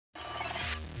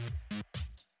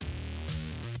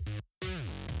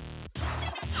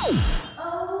Okay,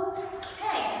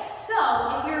 so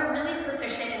if you're really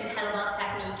proficient in kettlebell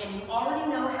technique and you already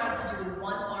know how to do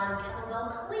one arm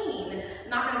kettlebell clean, I'm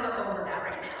not going to go over that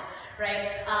right now,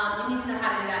 right? You need to know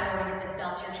how to do that in order to get this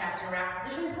bell to your chest in rack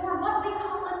position for what we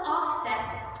call an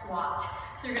offset squat.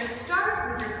 So you're going to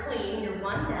start with your clean, your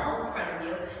one bell in front of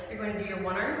you. You're going to do your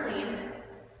one arm clean.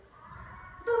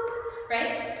 Boop,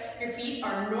 right? Your feet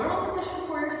are normal position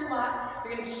for your squat.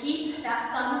 You're going to keep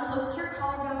that thumb close to your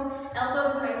collarbone,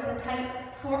 elbows nice and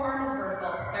tight, forearm is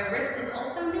vertical. My wrist is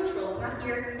also neutral, it's not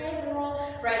here, hey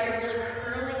girl, right? You're really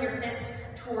curling your fist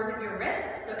toward your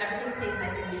wrist so everything stays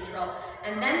nice and neutral.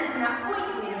 And then from that point,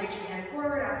 you're going to reach your hand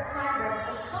forward, out to the side, wherever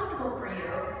feels comfortable for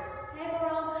you. Hey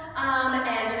girl.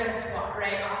 And you're going to squat,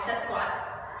 right? Offset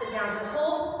squat. Sit down to the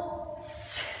hole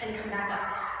and come back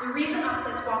up. The reason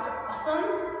offset squats are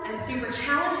awesome and super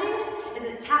challenging is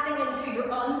it's tapping into your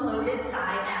unloaded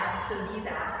side abs, so these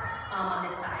abs on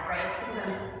this side, right? Because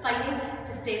I'm fighting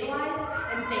to stabilize